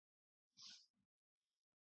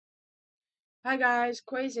Hi guys,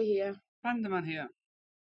 Quasar here, Pandaman here.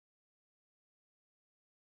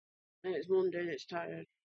 and it's Monday and it's tired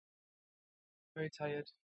Very tired.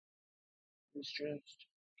 and stressed.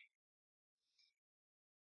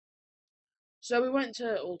 So we went to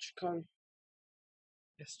UltraCon.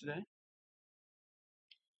 Yesterday.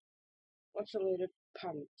 What's a load of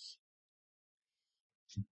pants?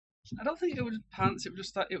 I don't think it was pants, it was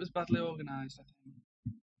just that it was badly organised, I think.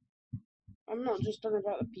 I'm not just talking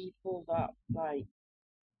about the people that,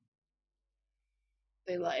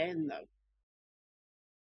 they let in though.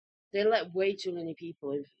 They let way too many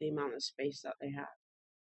people in for the amount of space that they had.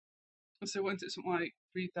 And so went it something like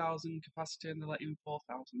 3,000 capacity and they let in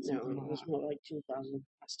 4,000, No, something it like was that. more like 2,000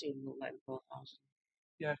 capacity and they let in 4,000.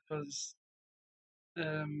 Yeah, because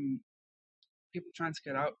people trying to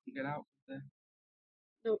get out couldn't get out.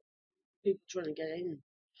 No, people trying to get in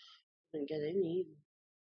couldn't get in either.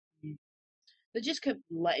 Mm, They just kept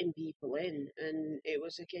letting people in, and it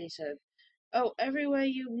was a case of, oh, everywhere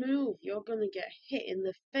you move, you're gonna get hit in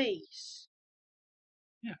the face.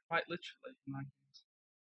 yeah, quite literally. In my case.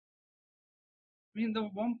 I mean, there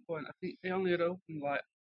was one point, I think they only had opened like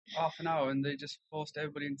half an hour and they just forced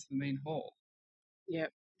everybody into the main hall.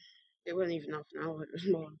 Yep. It wasn't even half an hour, it was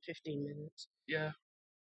more than 15 minutes. Yeah.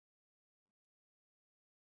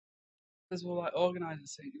 Because we're like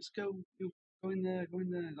organisers saying, just go in there,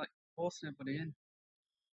 like forcing everybody in.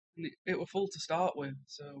 And it was full to start with,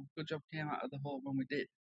 so good job came out of the hall when we did.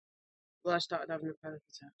 Well, I started having a panic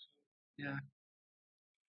attack. Yeah.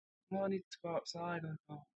 Well, I need to go outside. I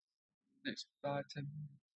thought next 5, 10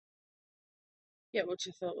 minutes. Yeah, which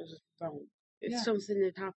I thought was wrong. If Yeah. something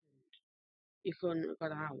had happened, you couldn't have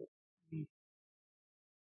got out. Mm.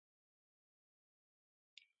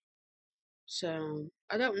 So,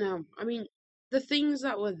 I don't know. I mean, the things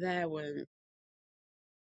that were there weren't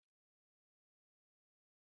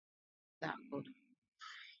that good,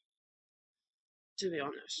 to be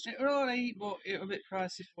honest. It was alright, but it was a bit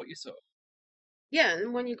pricey for what you saw, Yeah,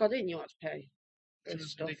 and when you got in, you had to pay for which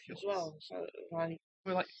was stuff as ridiculous. well. So, it was like,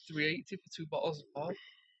 We're like 380 for 2 bottles of pop.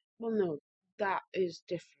 well, no, that is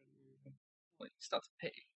different. Like, you start to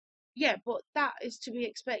pay. Yeah, but that is to be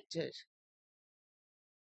expected.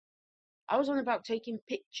 I was on about taking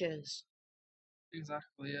pictures.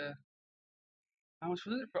 Exactly, yeah. How much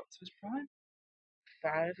was it for Optimus Prime?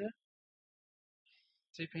 Fiver.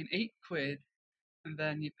 So you're paying £8, and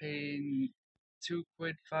then you're paying £2,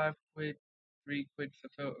 £5, £3 for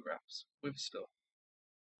photographs with stuff.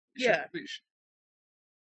 Yeah, Which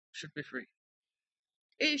should be free.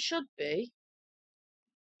 it should be.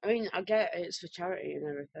 I mean, I get it's for charity and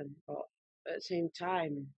everything, but at the same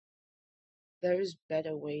time, there is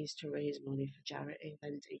better ways to raise money for charity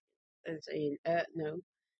than saying, no,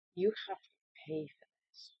 you have to pay for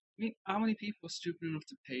this. I mean, how many people are stupid enough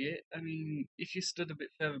to pay it? I mean, if you stood a bit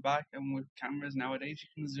further back and with cameras nowadays, you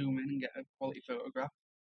can zoom in and get a quality photograph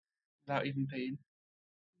without even paying.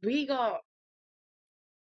 We got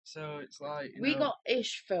So it's like, we got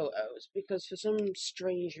ish photos because for some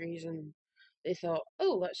strange reason they thought,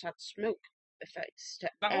 oh, let's add smoke effects to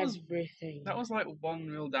that was everything. that was like one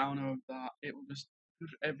real downer of that. It was just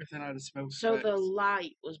everything had a smoke So the effect.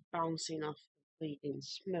 light was bouncing off the bleeding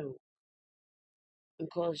smoke and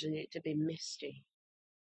causing it to be misty.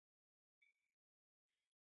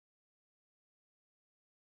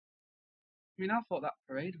 I mean, I thought that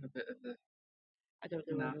parade was a bit of I don't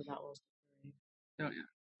the know naff, whether that was the parade. don't you?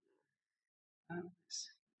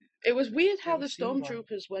 It was weird It how the was seemed like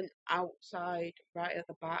stormtroopers went outside right at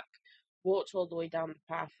the back, walked all the way down the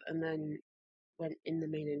path, and then went in the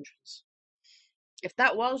main entrance. If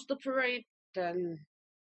that was the parade, then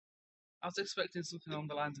I was expecting something along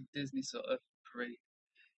the lines of Disney sort of parade.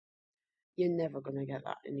 you're never gonna get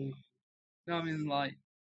that in England. You know what I mean? Like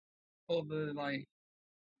all the like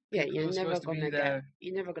Yeah, people who are supposed to be there,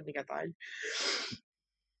 you're never gonna get that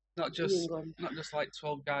not in just England. not just like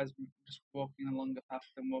 12 guys just walking along the path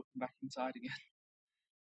and walking back inside again.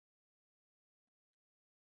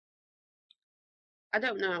 I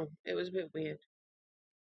don't know. It was a bit weird,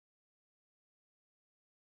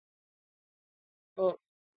 but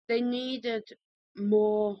they needed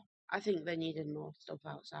more. I think they needed more stuff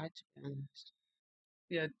outside, to be honest.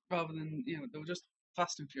 Yeah, rather than they were just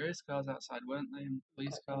Fast and Furious cars outside, weren't they? And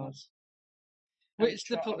police Like that. cars. And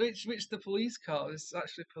Which the police cars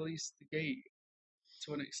actually policed the gate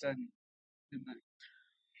to an extent, didn't they?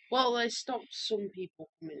 well, they stopped some people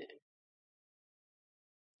coming in.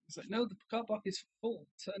 It's like no, the car park is full.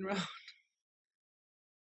 Turn around.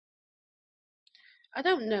 I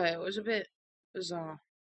don't know. It was a bit bizarre.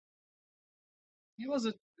 It was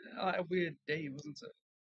a like a weird day, wasn't it?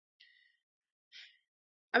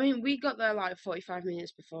 I mean, we got there like 45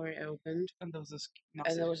 minutes before it opened, and there was this and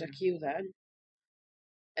massive there was a queue. queue then,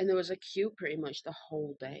 and there was a queue pretty much the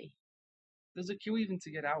whole day. There's a queue even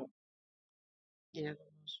to get out. Yeah, there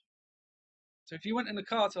was. So if you went in the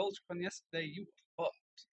car to UltraCon yesterday, you were fucked.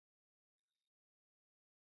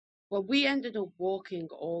 Well, we ended up walking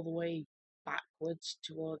all the way backwards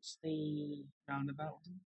towards the. Roundabout.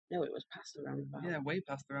 No, it was past the roundabout. Yeah, way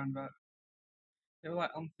past the roundabout. They were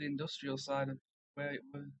like on the industrial side of where it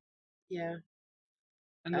was. Yeah,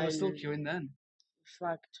 And there was still and queuing then.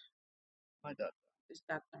 flagged My dad. his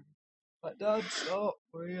dad down. Like, Dad, stop,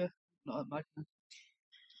 will you? Not at my phone.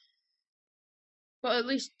 But at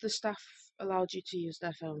least the staff allowed you to use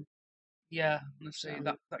their phone. Yeah, honestly, So,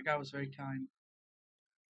 that guy was very kind.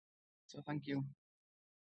 So thank you.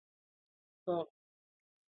 but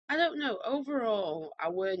I don't know. Overall, I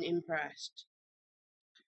weren't impressed.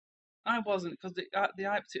 I wasn't, because they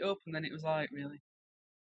hyped it up and then it was like, really?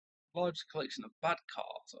 Large collection of bad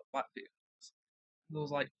cars or bad vehicles. And there was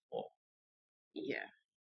like four. Yeah,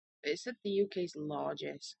 it said the UK's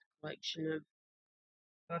largest collection of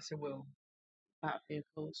That's a will. bat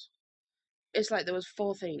vehicles. It's like there was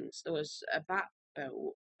four things. There was a bat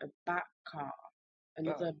boat, a bat car, But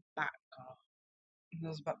another bat car, there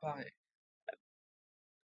was a bad bike.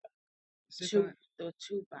 See if two. There were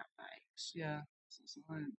two bat bikes. yeah, it's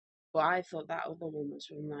like, it But I thought that other one was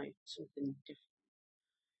from like something different.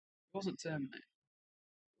 wasn't Terminator.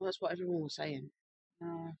 Well, that's what everyone was saying.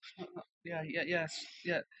 No, yeah, yes,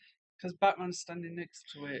 yeah. Because Batman's standing next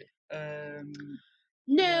to it. Yeah,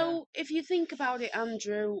 No, if you think about it,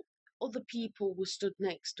 Andrew, other people were stood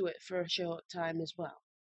next to it for a short time as well.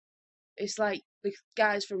 It's like the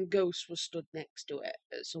guys from Ghost were stood next to it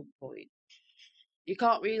at some point. You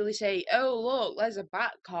can't really say, "Oh, look, there's a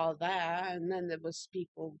bat car there," and then there was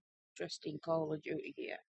people dressed in Call of Duty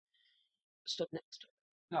gear stood next to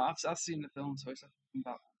it. no, I've seen the film, so it's definitely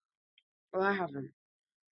Batman. Well, I haven't.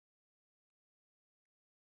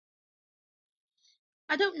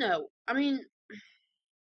 I don't know. I mean,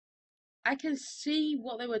 I can see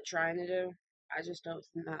what they were trying to do. I just don't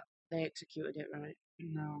think that they executed it right.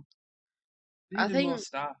 No, they I needed more think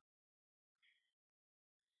staff.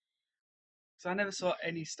 So I never saw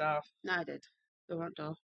any staff. no, I did. The front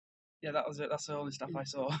door. Yeah, that was it. That's the only stuff I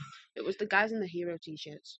saw. It was the guys in the hero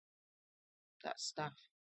t-shirts. That's staff,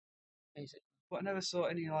 basically. But I never saw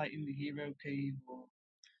any like in the hero cave or.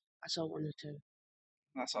 I saw one or two.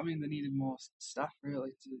 That's what I mean. They needed more staff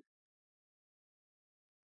really to.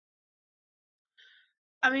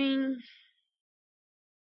 I mean,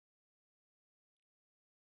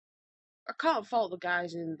 I can't fault the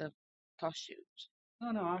guys in the costumes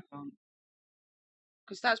No, I can't.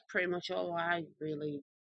 because that's pretty much all I really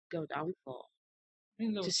go down for, I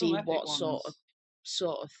mean, there to were some see epic what ones.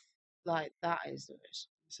 sort of like that is there is.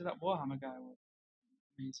 So that Warhammer guy was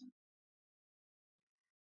amazing.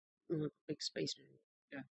 Big space marine.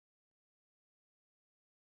 Yeah,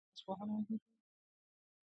 it's Warhammer. I think?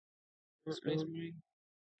 I don't Space know, Marine.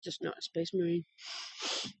 just not a space marine.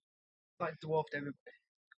 Like dwarfed everybody.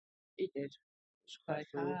 He did. It's quite Like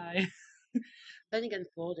funny. hi. Then again,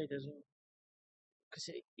 Thor did as well because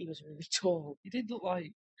he was really tall. He did look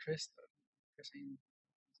like Chris though. Chris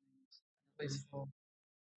Hemsworth. Plays Thor.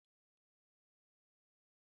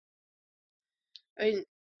 I mean,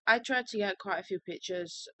 I tried to get quite a few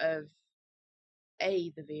pictures of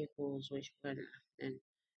the vehicles which weren't happening,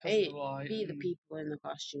 Because of the light. B, the And, people in the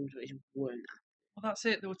costumes which weren't well, that's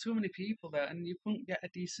it. There were too many people there, and you couldn't get a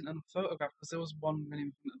decent enough photograph because there was one running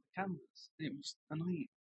in front of the cameras. It was annoying.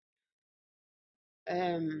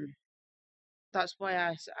 happening. That's why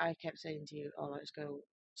I kept saying to you, "Oh, let's go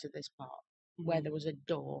to this part where there Mm. was a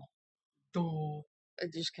door." Door. I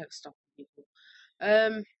just kept stopping people.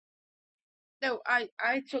 Um, no,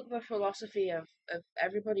 I took the philosophy of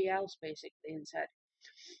everybody else basically and said,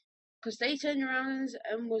 because they turned around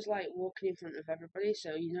and was like walking in front of everybody.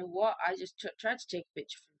 So you know what? I just tried to take a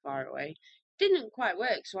picture from far away. Didn't quite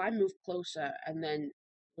work, so I moved closer and then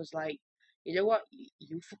was like, you know what?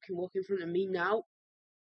 You fucking walk in front of me now.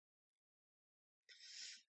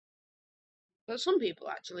 But some people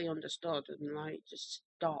actually understood and like just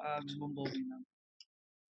stopped. Bumblebee man.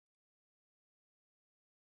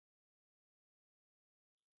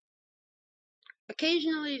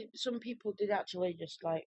 Occasionally, some people did actually just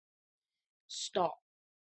like stop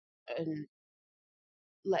and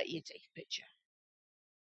let you take a picture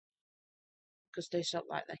because they felt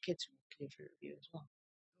like their kids were walking in front of you as well.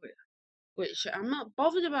 Oh yeah. Which I'm not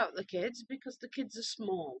bothered about the kids because the kids are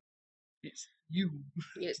small. It's you.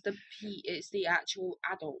 It's the actual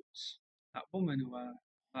adults. That woman who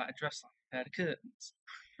like a dress like a pair of curtains,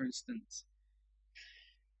 for instance.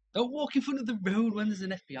 Don't walk in front of the road when there's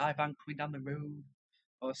an FBI van coming down the road,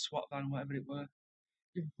 or a SWAT van, whatever it were.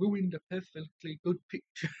 You've ruined a perfectly good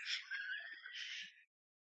picture.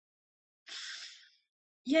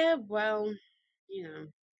 Yeah, well, you know,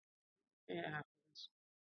 it happens.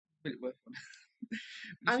 But it worked fun.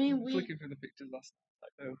 I Just mean, we flicking through the pictures last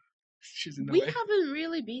night, like, oh, she's in the we way. haven't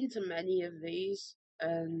really been to many of these,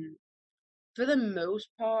 and for the most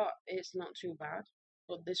part, it's not too bad.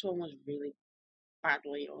 But this one was really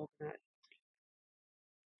badly organised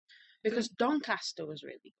because Doncaster was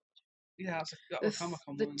really good. Yeah, that was Comic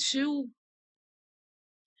Con The one.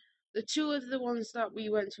 two of the ones that we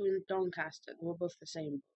went to in Doncaster were both the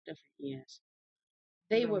same, different years.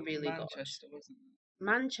 And They were then really good. Manchester, wasn't it?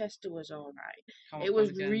 Manchester was alright. It Comic Con was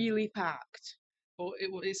again. really packed. But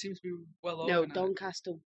it seems to be well No, organised.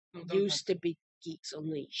 Doncaster No, used to Doncaster. be Geeks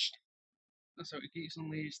Unleashed, Oh, so it Geeks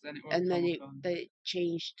Unleashed, then it was and then Comic Con. they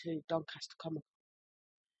changed to Doncaster Comic.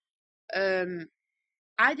 I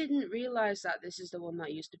didn't realise that this is the one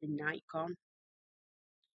that used to be Nightcon.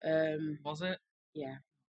 Was it? Yeah.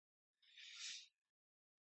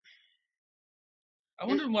 I It,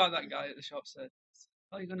 wondered why that guy at the shop said,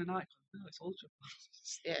 "Oh, you're going to Nightcon?" No, it's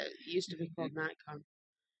UltraCon. yeah, it used to be called Nightcon.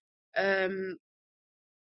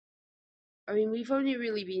 I mean, we've only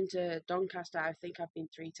really been to Doncaster. I think I've been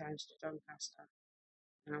 3 times to Doncaster.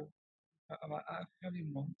 Now, I've had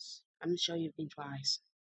him once. I'm sure you've been twice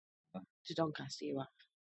to Doncaster. You have.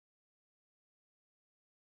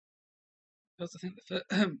 Because I think the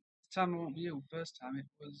time I went with you, first time, it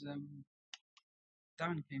was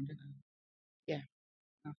Darren came, didn't it? Yeah.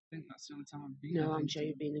 I think that's the only time I've been. No, I've I'm been sure to.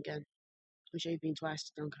 you've been again. I'm sure you've been twice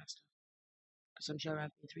to Doncaster. Because I'm sure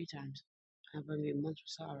I've been 3 times. I've only been once with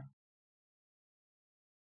Sarah.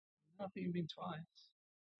 I think you've been twice.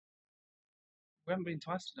 We haven't been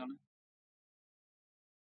twice to Donny.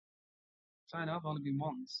 So I know I've only been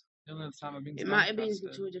once. The only other time I've been to It might have been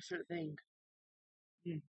Doncaster. to a different thing.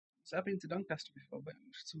 So I've been to Doncaster before, but it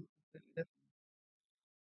was something completely different.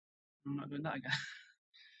 I'm not doing that again.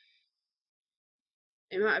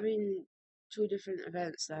 It might have been 2 different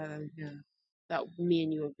events there then. Yeah. That me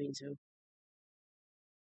and you have been to.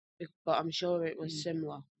 But I'm sure it was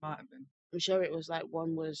similar. Might have been. I'm sure it was like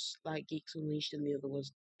one was like Geeks Unleashed and the other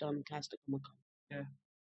was Doncaster Comic Con. Yeah.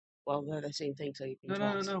 Well, they're the same thing, so you've been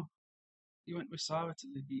No. twice. You went with Sarah to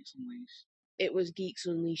the Geeks Unleashed. It was Geeks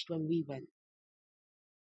Unleashed when we went,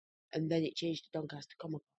 and then it changed to Doncaster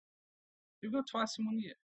Comic Con. You go twice in 1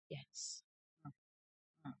 year. Yes. Oh.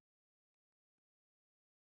 Oh.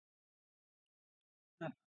 Oh.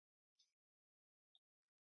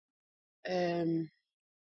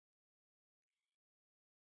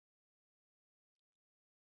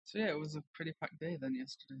 So yeah, it was a pretty packed day then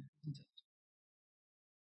yesterday, wasn't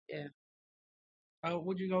it? Yeah. Oh,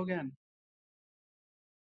 would you go again?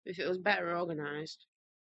 If it was better organised,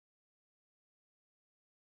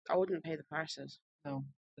 I wouldn't pay the prices. No.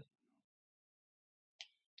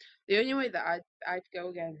 The only way that I'd go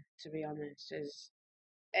again, to be honest, is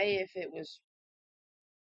if it was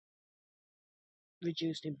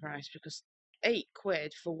reduced in price, because £8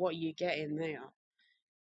 for what you get in there.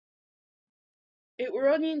 It were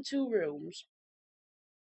only in 2 rooms.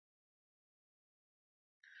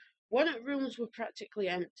 One of the rooms were practically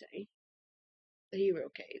empty, the Hero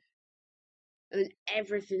Cave, and then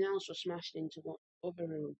everything else was smashed into one other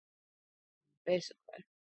room, basically.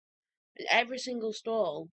 And every single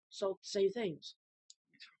stall sold the same things.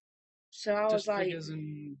 So I was Just like, figures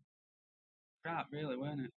and crap, really,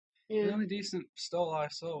 weren't it? yeah, The only decent stall I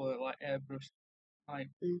saw were like airbrush, like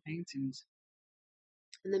paintings.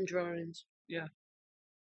 and then drawings. Yeah.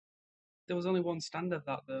 There was only one stand of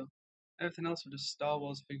that though. Everything else were just Star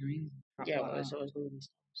Wars figurines and crap Yeah, like well, that. it's always going to be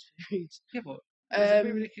Star Wars figurines. Yeah, but it's a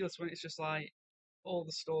bit ridiculous when it's just like all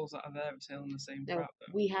the stalls that are there are selling the same No, crap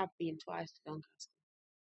though. we have been twice to Doncaster.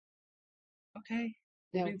 Okay,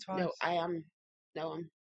 we've been No, twice. I am. No, I'm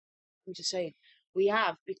just saying. We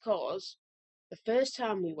have because the first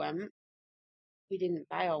time we went, we didn't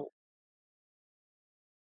buy out.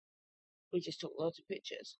 We just took loads of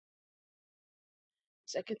pictures.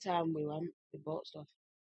 Second time we went, we bought stuff.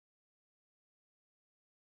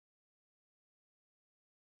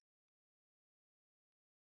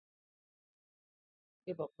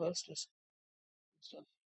 We bought posters and stuff.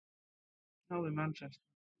 No, in Manchester.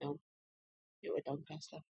 No, it was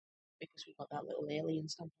Doncaster because we got that little alien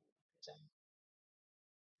stamp on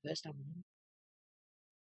the first time we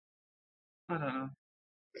went. I don't know.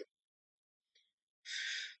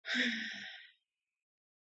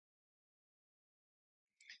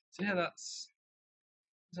 So yeah, is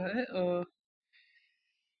that it? Or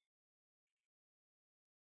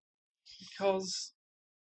because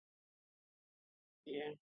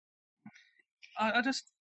Yeah. I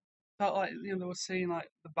just felt like they were saying like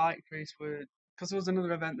the bike race were because there was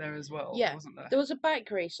another event there as well, Yeah. wasn't there? There was a bike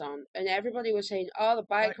race on, and everybody was saying, "Oh, the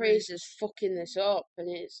bike Bike race race. is fucking this up," and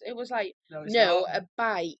it was like, No, it's no, not a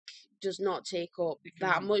bike does not take up because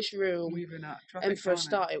that it's much room, moving at and traffic, for a can't it?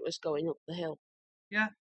 start, it was going up the hill. Yeah,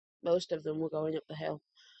 Most of them were going up the hill.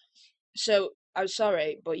 So I'm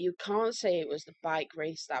sorry, but you can't say it was the bike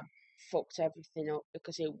race that fucked everything up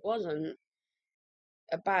because it wasn't.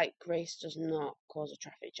 A bike race does not cause a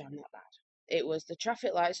traffic jam that bad. It was the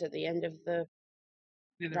traffic lights at the end of the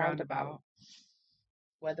near the roundabout roundabout.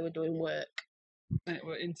 where they were doing work. And it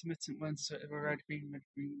were intermittent ones, so it were red, green,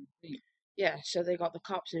 green. Yeah, so they got the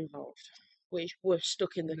cops involved, which were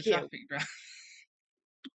stuck in In the the queue. traffic jam,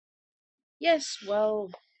 Yes,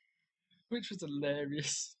 well, which was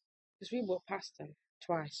hilarious. because we walked past them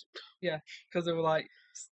twice. Yeah, because they were like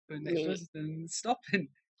going next to Nee. us and stopping,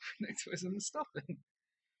 next to us and stopping.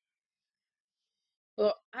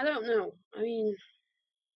 But I don't know. I mean,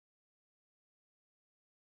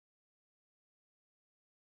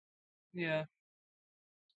 Yeah,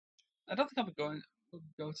 I don't think I would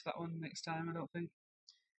go to that one next time. I don't think.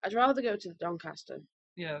 I'd rather go to the Doncaster.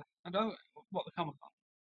 Yeah, I don't what the Comic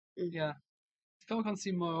Con. Mm. Yeah, the Comic Con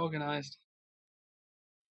seemed more organised.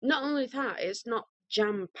 Not only that, it's not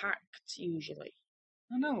jam packed usually.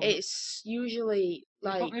 I know It's usually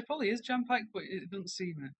like it probably is jam packed, but it doesn't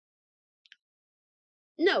seem it.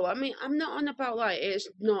 no. I mean, I'm not on about like it's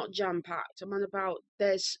not jam packed. I'm on about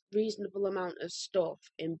there's reasonable amount of stuff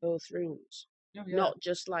in both rooms, Oh yeah, not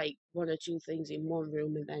just like one or two things in one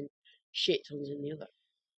room and then shit tons in the other.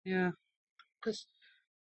 yeah. Because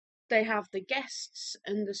they have the guests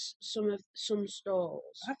and some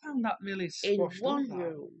stalls I found that really in squashed up. one That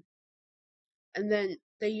room, and then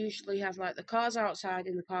they usually have like the cars outside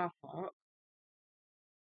in the car park,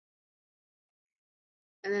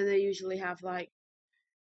 and then they usually have like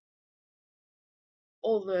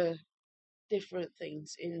other different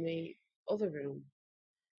things in the other room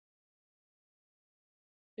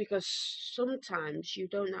because sometimes you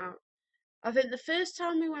don't have. I think the first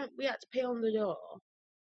time we went, we had to pay on the door,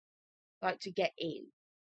 like to get in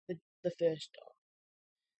the first door.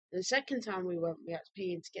 And the second time we went, we had to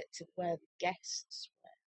pay in to get to where the guests were,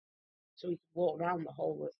 so we could walk around the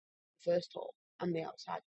whole of the first hall and the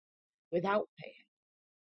outside without paying.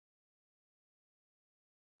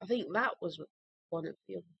 I think that was one of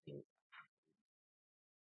the other things.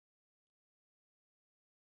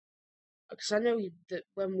 Because I know that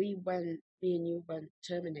when we went, me and you went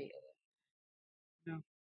Terminator, no.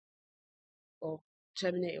 or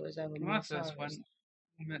Terminator was there when When I Marcel first was went,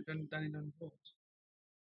 we met Danny Dunford.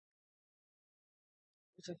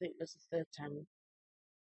 which I think was the third time.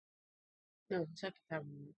 No, the second time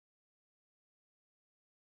we went.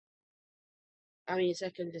 I mean,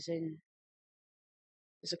 second is in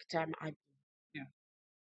the second time I. Yeah.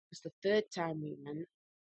 It's the third time we went.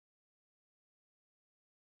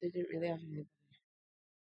 They didn't really have anybody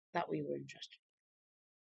that we were interested in.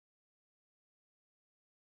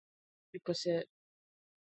 Because at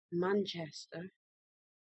Manchester,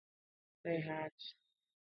 they had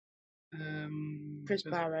Chris Because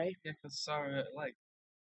Barry. yeah, because Sarah like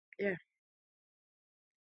Yeah,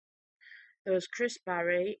 there was Chris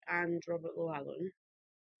Barry and Robert Llewellyn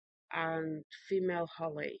and female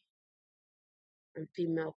Holly and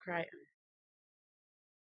female Crichton.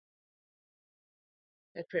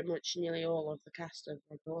 They're pretty much nearly all of the cast of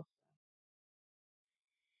the both.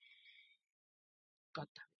 God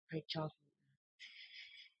damn it, Craig Charles.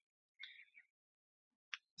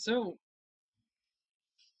 so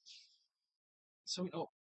so oh,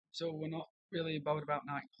 so we're not really bothered about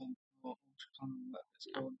Nightclub or UltraCon or whatever it's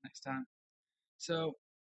No. called next time. So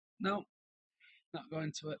no, not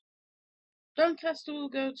going to it. Doncaster will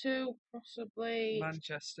go to possibly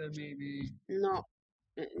Manchester maybe. not.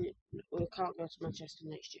 We can't go to Manchester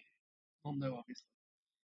next year. Well, no, obviously,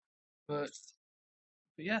 but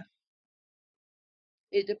yeah,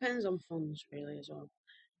 It depends on funds really as well.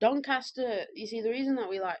 Doncaster, you see, the reason that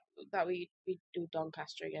we do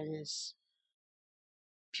Doncaster again is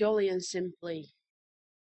purely and simply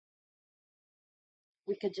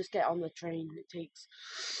we could just get on the train. It takes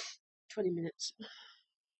 20 minutes, I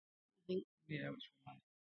think. yeah, which one?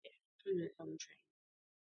 20 minutes on the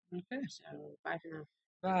train. Okay, So bye for now.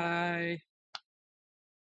 bye.